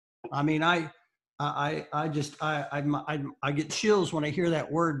 I mean, I get chills when I hear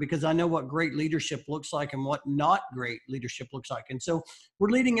that word, because I know what great leadership looks like and what not great leadership looks like. And so we're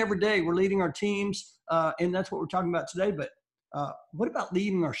leading every day. We're leading our teams, and that's what we're talking about today. But what about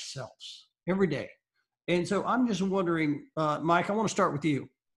leading ourselves every day? And so I'm just wondering, Mike, I want to start with you.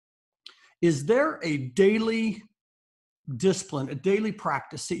 Is there a daily discipline, a daily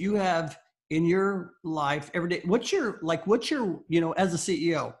practice that you have in your life every day? What's your, as a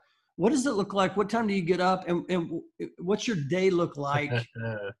CEO, what does it look like? What time do you get up, and what's your day look like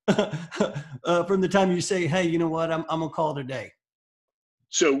from the time you say, hey, you know what, I'm gonna call it a day?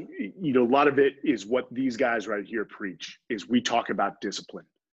 So, a lot of it is what these guys right here preach, is we talk about discipline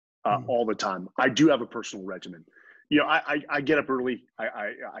all the time. I do have a personal regimen. I get up early.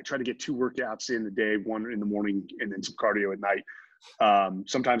 I try to get 2 workouts in the day, 1 in the morning and then some cardio at night.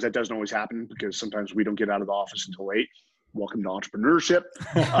 Sometimes that doesn't always happen because sometimes we don't get out of the office until 8. Welcome to entrepreneurship.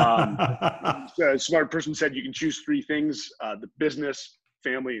 A smart person said you can choose 3 things: the business,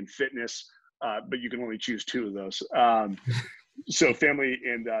 family, and fitness, but you can only choose 2 of those. So family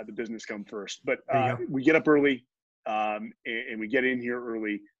and the business come first. But we get up early, and we get in here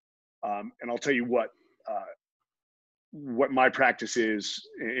early. And I'll tell you what my practice is.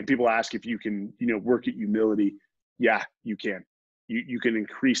 And people ask if you can, work at humility. Yeah, you can. You can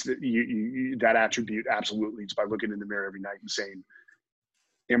increase that attribute, absolutely. It's by looking in the mirror every night and saying,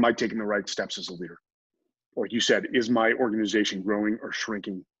 am I taking the right steps as a leader? Or like you said, is my organization growing or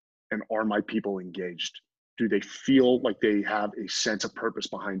shrinking? And are my people engaged? Do they feel like they have a sense of purpose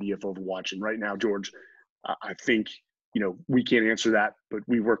behind EF Overwatch? And right now, George, I think, we can't answer that, but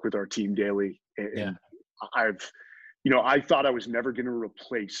we work with our team daily. And I thought I was never going to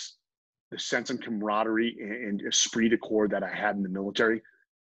replace the sense of camaraderie and esprit de corps that I had in the military.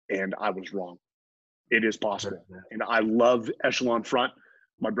 And I was wrong. It is possible. And I love Echelon Front,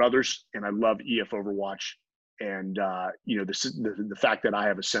 my brothers, and I love EF Overwatch. And, the fact that I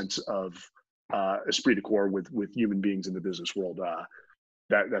have a sense of esprit de corps with human beings in the business world,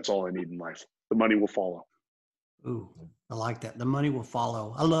 that's all I need in life. The money will follow. Ooh, I like that. The money will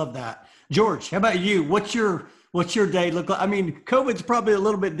follow. I love that. George, how about you? What's your day look like? I mean, COVID's probably a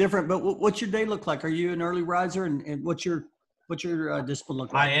little bit different, but what's your day look like? Are you an early riser, and what's your discipline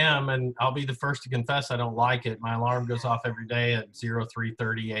look like? I am, and I'll be the first to confess I don't like it. My alarm goes off every day at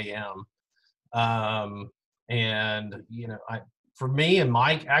 03:30 a.m. For me and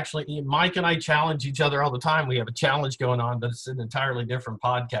Mike, actually, Mike and I challenge each other all the time. We have a challenge going on, but it's an entirely different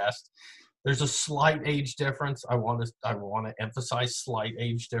podcast. There's a slight age difference. I want to emphasize slight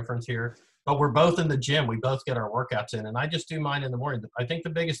age difference here. But we're both in the gym. We both get our workouts in, and I just do mine in the morning. I think the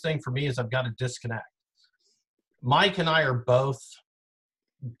biggest thing for me is I've got to disconnect. Mike and I are both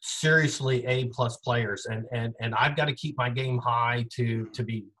seriously A-plus players, and I've got to keep my game high to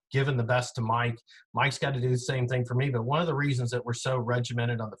be given the best to Mike. Mike's got to do the same thing for me. But one of the reasons that we're so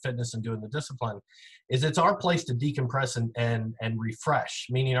regimented on the fitness and doing the discipline is it's our place to decompress and refresh,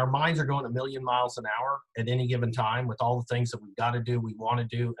 meaning our minds are going a million miles an hour at any given time with all the things that we've got to do, we want to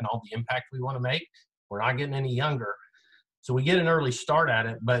do, and all the impact we want to make. We're not getting any younger. So we get an early start at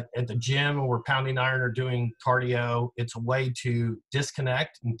it, but at the gym when we're pounding iron or doing cardio, it's a way to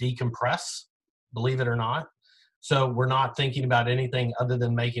disconnect and decompress, believe it or not. So we're not thinking about anything other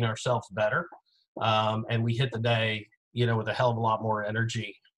than making ourselves better. And we hit the day, with a hell of a lot more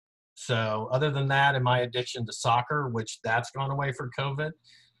energy. So other than that, and my addiction to soccer, which that's gone away for COVID,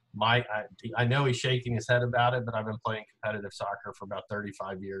 I know he's shaking his head about it, but I've been playing competitive soccer for about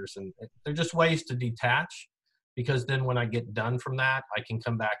 35 years. And they're just ways to detach, because then when I get done from that, I can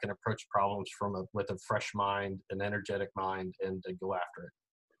come back and approach problems with a fresh mind, an energetic mind, and go after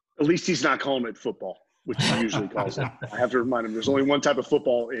it. At least he's not calling it football, which he usually calls it. I have to remind him there's only one type of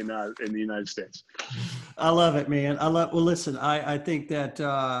football in the United States. I love it, man. Well, listen, I think that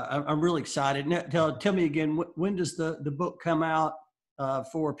I'm really excited. Now, tell me again, when does the book come out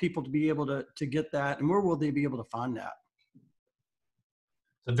for people to be able to get that, and where will they be able to find that?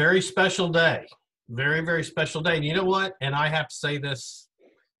 It's a very special day. Very, very special day. And you know what? And I have to say this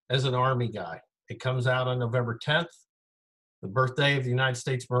as an Army guy. It comes out on November 10th, the birthday of the United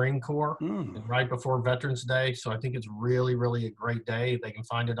States Marine Corps, and right before Veterans Day. So I think it's really, really a great day. They can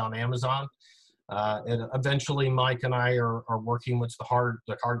find it on Amazon. And eventually Mike and I are working with the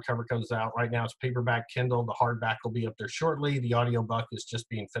hardcover comes out. Right now it's paperback, Kindle. The hardback will be up there shortly. The audiobook is just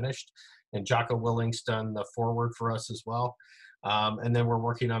being finished. And Jocko Willing's done the foreword for us as well. And then we're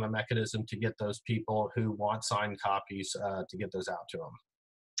working on a mechanism to get those people who want signed copies to get those out to them.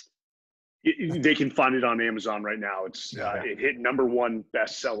 They can find it on Amazon right now. It hit #1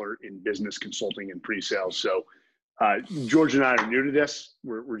 bestseller in business consulting and pre-sales. So George and I are new to this.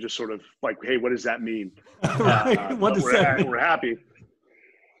 We're just sort of like, hey, what does that mean? What does that mean? We're happy.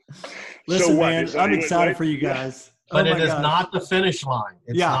 Listen, man, I'm excited for you guys. But it is not the finish line.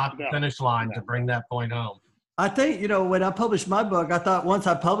 It's not the finish line to bring that point home. I think, when I published my book, I thought once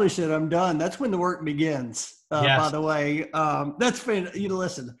I publish it, I'm done. That's when the work begins, by the way. That's been,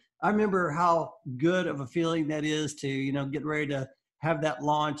 listen, I remember how good of a feeling that is to, get ready to have that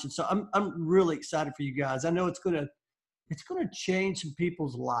launch. And so I'm really excited for you guys. I know it's going to change some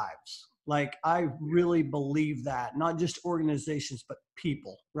people's lives. Like, I really believe that, not just organizations, but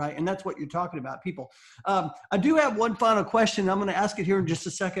people, right? And that's what you're talking about, people. I do have one final question. I'm going to ask it here in just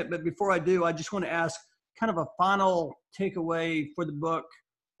a second. But before I do, I just want to ask kind of a final takeaway for the book.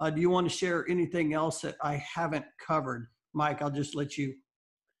 Do you want to share anything else that I haven't covered? Mike, I'll just let you.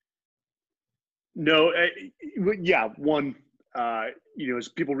 No, one, as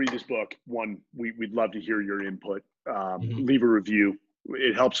people read this book, we'd love to hear your input. Leave a review.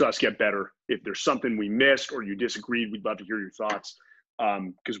 It helps us get better. If there's something we missed or you disagreed, we'd love to hear your thoughts,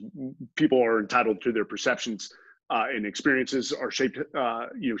 because people are entitled to their perceptions and experiences are shaped,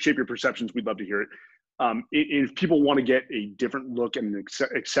 shape your perceptions. We'd love to hear it. If people want to get a different look and an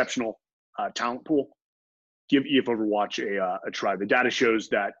exceptional talent pool, give EF Overwatch a try. The data shows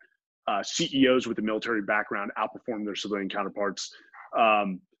that CEOs with a military background outperform their civilian counterparts.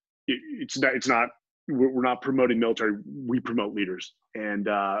 We're not promoting military, we promote leaders. And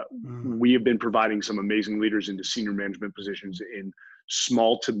we have been providing some amazing leaders into senior management positions in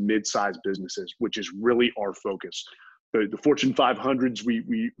small to mid-sized businesses, which is really our focus. The Fortune 500s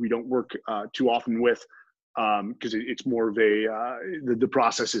we don't work too often with, because it's more of the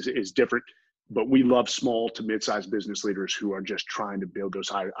process is different. But we love small to mid-sized business leaders who are just trying to build those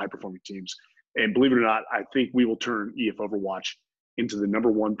high-performing teams. And believe it or not, I think we will turn EF Overwatch into the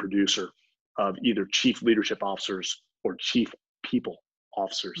 #1 producer of either chief leadership officers or chief people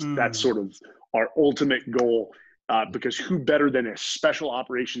officers. That's sort of our ultimate goal, because who better than a special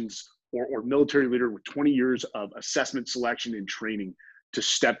operations or military leader with 20 years of assessment, selection, and training to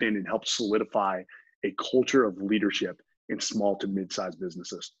step in and help solidify a culture of leadership in small to mid-sized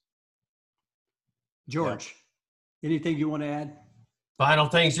businesses. George, anything you want to add? Final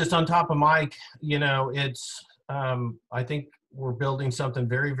things, just on top of Mike, it's, I think we're building something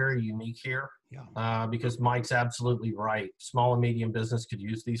very, very unique here, because Mike's absolutely right. Small and medium business could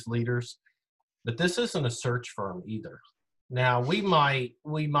use these leaders, but this isn't a search firm either. Now we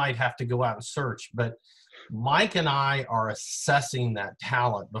might have to go out and search, but Mike and I are assessing that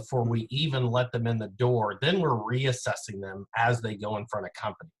talent before we even let them in the door. Then we're reassessing them as they go in front of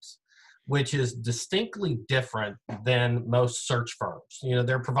companies, which is distinctly different than most search firms. You know,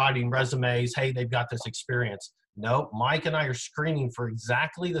 they're providing resumes. Hey, they've got this experience. No, Mike and I are screening for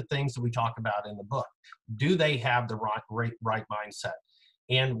exactly the things that we talk about in the book. Do they have the right mindset?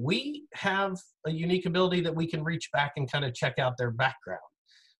 And we have a unique ability that we can reach back and kind of check out their background.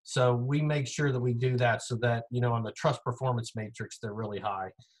 So we make sure that we do that so that, you know, on the trust performance matrix, they're really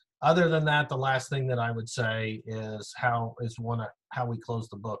high. Other than that, the last thing that I would say is how we close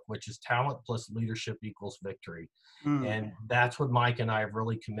the book, which is talent plus leadership equals victory. And that's what Mike and I have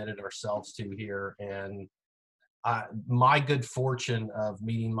really committed ourselves to here. And my good fortune of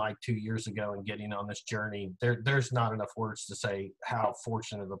meeting Mike 2 years ago and getting on this journey, there's not enough words to say how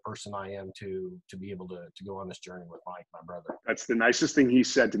fortunate of a person I am to be able to go on this journey with Mike, my brother. That's the nicest thing he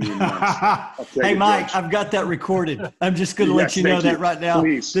said to me in months. Hey, Mike, George, I've got that recorded. I'm just going to let you know that right now.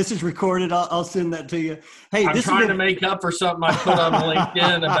 Please. This is recorded. I'll send that to you. Hey, I'm trying to make up for something I put on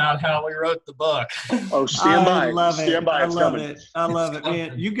LinkedIn about how we wrote the book. Oh, stand by. I love it. Stand by. I love it. I love it,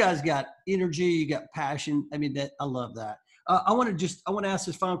 man. You guys got energy. You got passion. I mean, I love that. I want to ask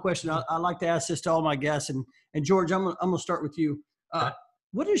this final question. I like to ask this to all my guests, and George, I'm going to start with you.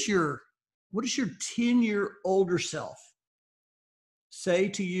 What does your 10-year older self say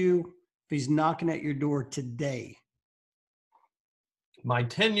to you if he's knocking at your door today? My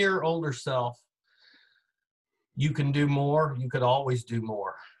 10-year older self, you can do more. You could always do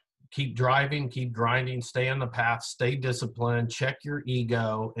more. Keep driving, keep grinding, stay on the path, stay disciplined, check your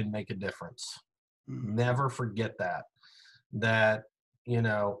ego, and make a difference. Never forget that, you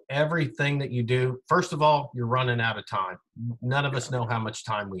know, everything that you do, first of all, you're running out of time. None of us know how much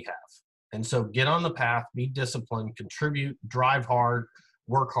time we have. And so get on the path, be disciplined, contribute, drive hard,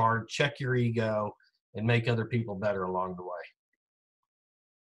 work hard, check your ego, and make other people better along the way.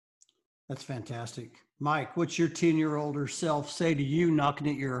 That's fantastic. Mike, what's your 10-year older self say to you knocking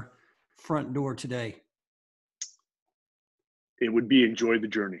at your front door today? It would be enjoy the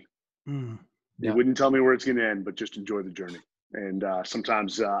journey. It wouldn't tell me where it's going to end, but just enjoy the journey. And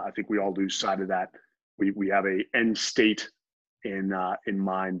sometimes I think we all lose sight of that. We have a end state in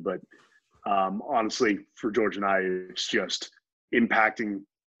mind, but honestly, for George and I, it's just impacting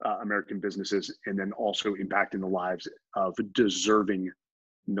American businesses and then also impacting the lives of deserving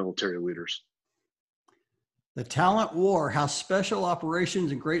military leaders. The Talent War, how special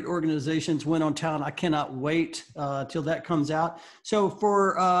operations and great organizations win on talent. I cannot wait till that comes out. So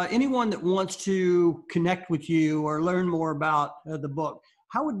for anyone that wants to connect with you or learn more about the book,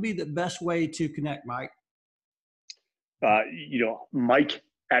 how would be the best way to connect, Mike? Mike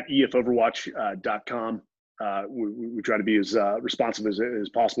at efoverwatch.com. We try to be as responsive as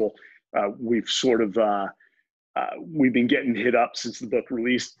possible. We've sort of we've been getting hit up since the book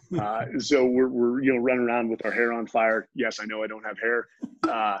released. So we're running around with our hair on fire. Yes, I know I don't have hair.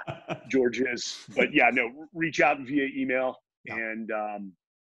 George is, but reach out via email, and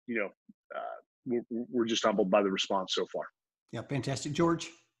we're just humbled by the response so far. Yeah, fantastic. George?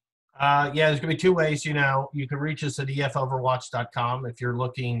 There's going to be two ways. You can reach us at efoverwatch.com if you're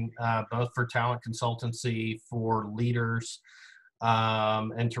looking both for talent consultancy for leaders,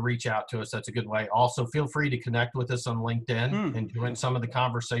 and to reach out to us. That's a good way. Also, feel free to connect with us on LinkedIn and join some of the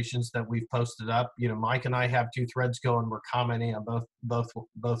conversations that we've posted up. Mike and I have 2 threads going. We're commenting on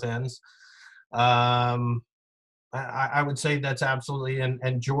both ends. I would say that's absolutely,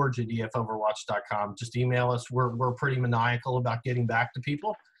 and George at efoverwatch.com. Just email us. We're pretty maniacal about getting back to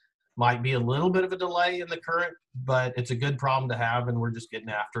people. Might be a little bit of a delay in the current, but it's a good problem to have, and we're just getting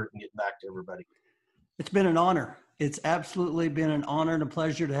after it and getting back to everybody. It's been an honor. It's absolutely been an honor and a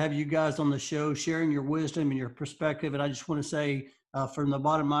pleasure to have you guys on the show, sharing your wisdom and your perspective. And I just want to say from the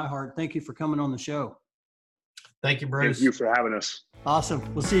bottom of my heart, thank you for coming on the show. Thank you, Bruce. Thank you for having us. Awesome.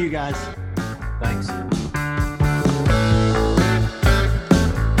 We'll see you guys. Thanks.